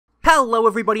Hello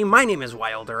everybody, my name is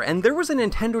Wilder, and there was a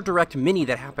Nintendo Direct Mini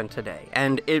that happened today,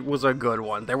 and it was a good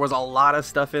one. There was a lot of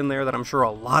stuff in there that I'm sure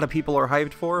a lot of people are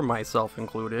hyped for, myself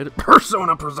included.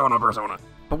 Persona.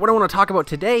 But what I want to talk about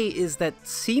today is that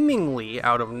seemingly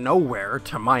out of nowhere,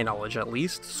 to my knowledge at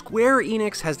least, Square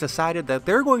Enix has decided that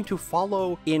they're going to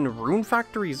follow in Rune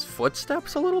Factory's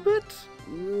footsteps a little bit?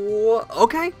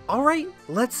 Okay, alright,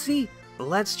 let's see.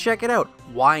 Let's check it out.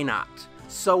 Why not?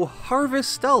 So,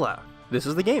 Harvestella. This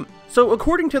is the game. So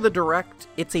according to the Direct,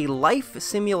 it's a life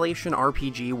simulation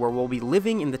RPG where we'll be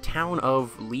living in the town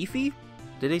of Leafy?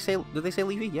 Did they say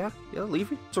Leafy? Yeah,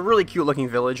 Leafy. It's a really cute looking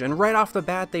village, and right off the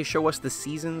bat they show us the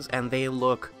seasons and they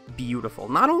look beautiful.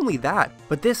 Not only that,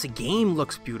 but this game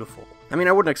looks beautiful. I mean,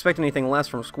 I wouldn't expect anything less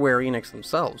from Square Enix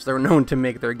themselves. They're known to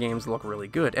make their games look really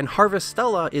good, and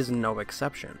Harvestella is no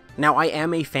exception. Now, I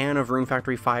am a fan of Rune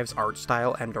Factory 5's art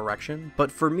style and direction,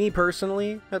 but for me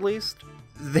personally, at least,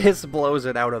 this blows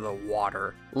it out of the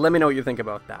water. Let me know what you think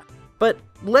about that. But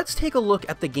let's take a look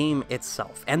at the game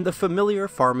itself and the familiar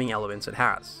farming elements it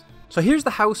has. So here's the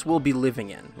house we'll be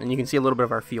living in, and you can see a little bit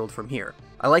of our field from here.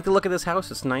 I like the look of this house,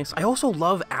 it's nice. I also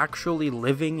love actually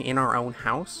living in our own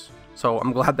house, so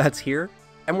I'm glad that's here.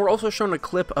 And we're also shown a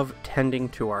clip of tending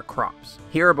to our crops.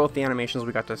 Here are both the animations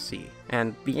we got to see,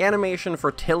 and the animation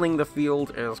for tilling the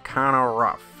field is kinda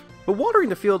rough. But watering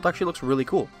the field actually looks really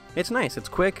cool. It's nice, it's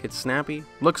quick, it's snappy,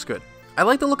 looks good. I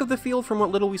like the look of the field from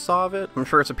what little we saw of it. I'm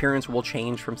sure its appearance will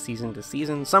change from season to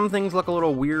season. Some things look a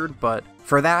little weird, but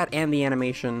for that and the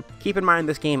animation, keep in mind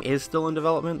this game is still in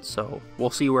development, so we'll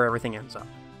see where everything ends up.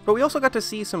 But we also got to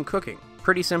see some cooking.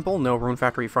 Pretty simple, no Rune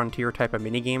Factory Frontier type of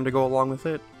minigame to go along with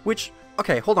it. Which,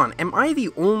 okay, hold on, am I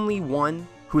the only one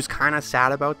who's kinda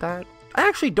sad about that? I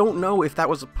actually don't know if that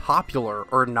was popular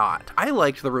or not. I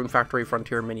liked the Rune Factory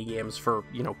Frontier minigames for,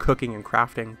 you know, cooking and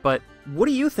crafting, but what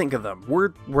do you think of them?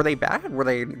 Were they bad? Were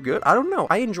they good? I don't know.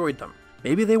 I enjoyed them.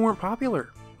 Maybe they weren't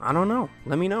popular. I don't know.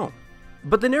 Let me know.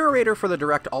 But the narrator for the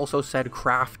Direct also said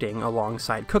crafting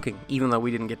alongside cooking, even though we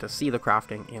didn't get to see the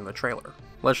crafting in the trailer.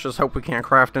 Let's just hope we can't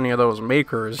craft any of those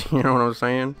makers, you know what I'm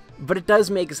saying? But it does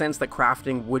make sense that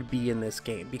crafting would be in this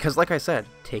game, because like I said,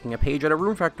 taking a page out of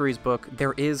Rune Factory's book,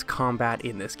 there is combat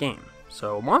in this game.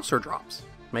 So monster drops.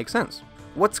 Makes sense.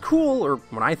 What's cool, or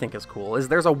what I think is cool, is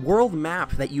there's a world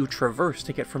map that you traverse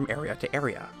to get from area to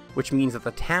area, which means that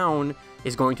the town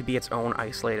is going to be its own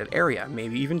isolated area,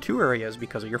 maybe even 2 areas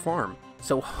because of your farm.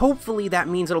 So hopefully that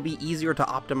means it'll be easier to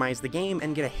optimize the game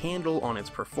and get a handle on its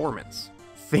performance.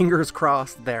 Fingers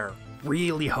crossed there,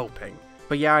 really hoping.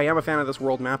 But yeah, I am a fan of this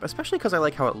world map, especially because I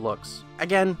like how it looks.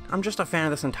 Again, I'm just a fan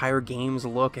of this entire game's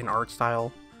look and art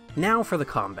style. Now for the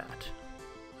combat.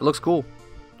 It looks cool.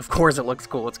 Of course it looks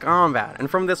cool, it's combat. And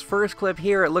from this first clip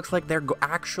here, it looks like they're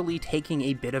actually taking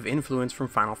a bit of influence from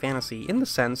Final Fantasy in the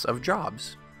sense of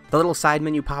jobs. The little side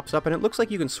menu pops up and it looks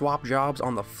like you can swap jobs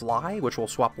on the fly, which will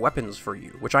swap weapons for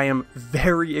you, which I am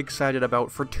very excited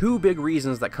about for 2 big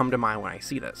reasons that come to mind when I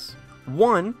see this.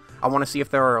 One, I want to see if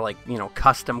there are, like, you know,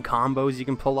 custom combos you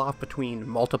can pull off between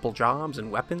multiple jobs and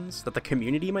weapons that the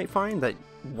community might find that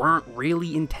weren't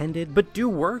really intended, but do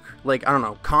work. Like, I don't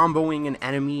know, comboing an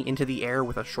enemy into the air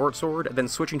with a short sword, then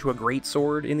switching to a great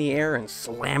sword in the air and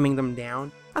slamming them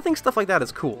down. I think stuff like that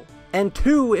is cool. And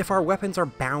 2, if our weapons are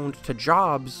bound to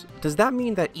jobs, does that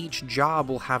mean that each job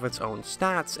will have its own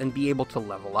stats and be able to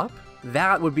level up?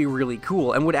 That would be really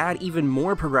cool and would add even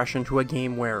more progression to a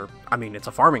game where, I mean, it's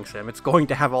a farming sim, it's going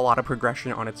to have a lot of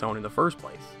progression on its own in the first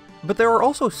place. But there are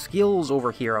also skills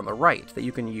over here on the right that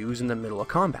you can use in the middle of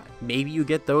combat. Maybe you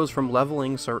get those from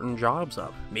leveling certain jobs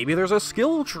up. Maybe there's a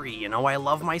skill tree, you know, I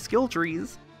love my skill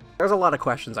trees. There's a lot of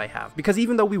questions I have, because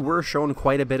even though we were shown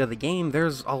quite a bit of the game,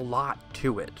 there's a lot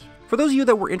to it. For those of you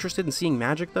that were interested in seeing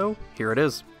magic though, here it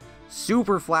is.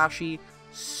 Super flashy,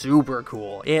 super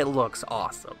cool. It looks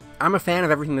awesome. I'm a fan of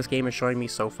everything this game is showing me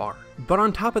so far. But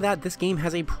on top of that, this game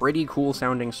has a pretty cool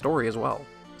sounding story as well.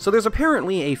 So there's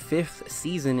apparently a 5th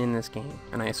season in this game,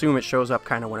 and I assume it shows up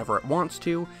kind of whenever it wants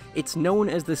to. It's known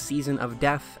as the Season of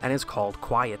Death and is called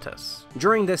Quietus.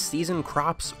 During this season,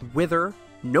 crops wither,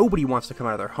 nobody wants to come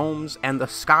out of their homes, and the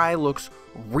sky looks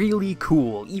really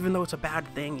cool, even though it's a bad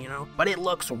thing, you know, but it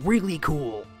looks really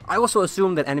cool. I also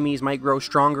assume that enemies might grow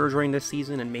stronger during this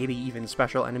season, and maybe even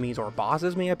special enemies or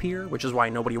bosses may appear, which is why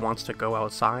nobody wants to go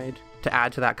outside, to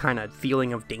add to that kind of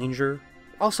feeling of danger.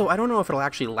 Also, I don't know if it'll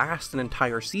actually last an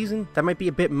entire season. That might be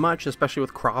a bit much, especially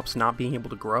with crops not being able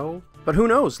to grow. But who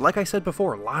knows? Like I said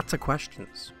before, lots of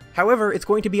questions. However, it's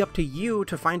going to be up to you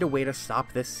to find a way to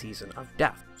stop this Season of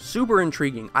Death. Super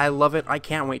intriguing, I love it, I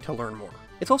can't wait to learn more.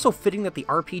 It's also fitting that the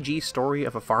RPG story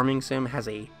of a farming sim has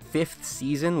a 5th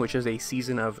season, which is a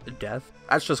Season of Death.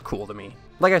 That's just cool to me.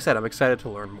 Like I said, I'm excited to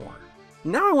learn more.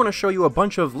 Now I want to show you a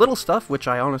bunch of little stuff, which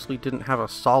I honestly didn't have a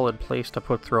solid place to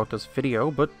put throughout this video,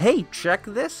 but hey, check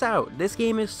this out! This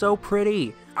game is so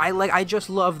pretty! I just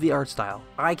love the art style.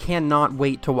 I cannot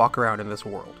wait to walk around in this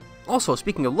world. Also,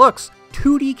 speaking of looks,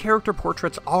 2D character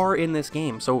portraits are in this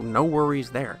game, so no worries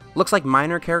there. Looks like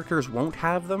minor characters won't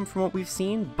have them from what we've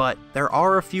seen, but there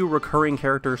are a few recurring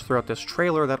characters throughout this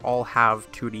trailer that all have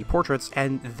 2D portraits,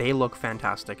 and they look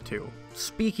fantastic too.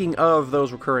 Speaking of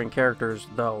those recurring characters,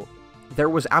 though, there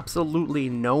was absolutely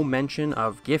no mention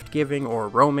of gift-giving or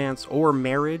romance or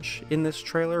marriage in this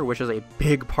trailer, which is a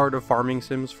big part of farming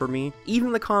sims for me,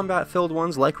 even the combat-filled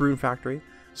ones like Rune Factory.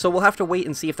 So we'll have to wait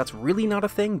and see if that's really not a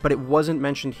thing, but it wasn't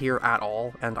mentioned here at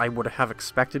all, and I would have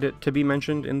expected it to be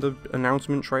mentioned in the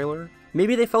announcement trailer.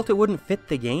 Maybe they felt it wouldn't fit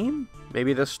the game?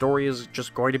 Maybe this story is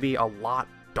just going to be a lot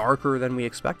darker than we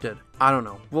expected. I don't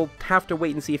know. We'll have to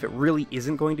wait and see if it really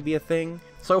isn't going to be a thing.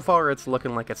 So far, it's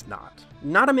looking like it's not.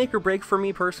 Not a make or break for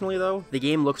me personally, though. The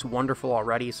game looks wonderful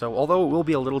already, so although it will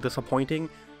be a little disappointing,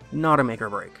 not a make or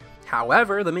break.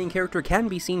 However, the main character can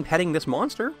be seen petting this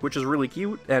monster, which is really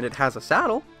cute, and it has a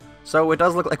saddle, so it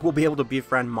does look like we'll be able to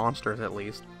befriend monsters at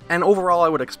least. And overall, I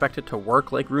would expect it to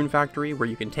work like Rune Factory, where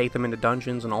you can take them into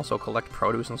dungeons and also collect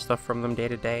produce and stuff from them day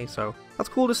to day, so that's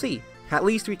cool to see. At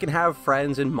least we can have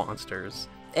friends and monsters.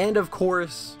 And of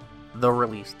course, the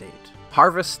release date.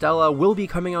 Harvestella will be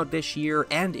coming out this year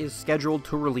and is scheduled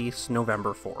to release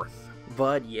November 4th.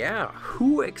 But yeah,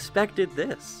 who expected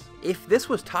this? If this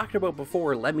was talked about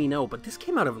before, let me know, but this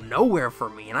came out of nowhere for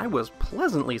me and I was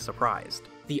pleasantly surprised.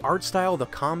 The art style, the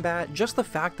combat, just the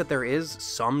fact that there is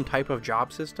some type of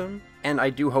job system, and I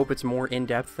do hope it's more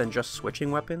in-depth than just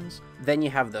switching weapons. Then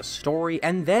you have the story,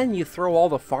 and then you throw all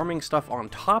the farming stuff on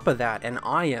top of that, and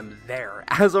I am there,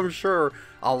 as I'm sure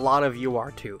a lot of you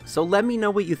are too. So let me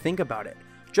know what you think about it.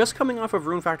 Just coming off of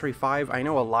Rune Factory 5, I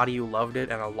know a lot of you loved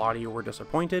it and a lot of you were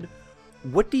disappointed.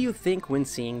 What do you think when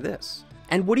seeing this?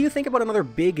 And what do you think about another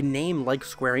big name like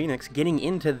Square Enix getting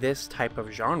into this type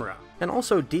of genre? And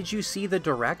also, did you see the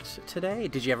Direct today?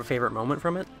 Did you have a favorite moment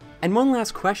from it? And one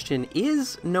last question,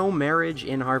 is no marriage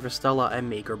in Harvestella a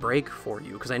make or break for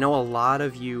you? Because I know a lot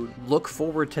of you look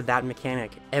forward to that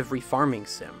mechanic every farming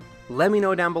sim. Let me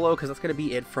know down below, because that's going to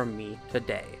be it from me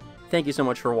today. Thank you so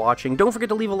much for watching. Don't forget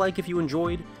to leave a like if you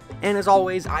enjoyed. And as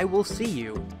always, I will see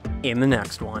you in the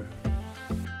next one.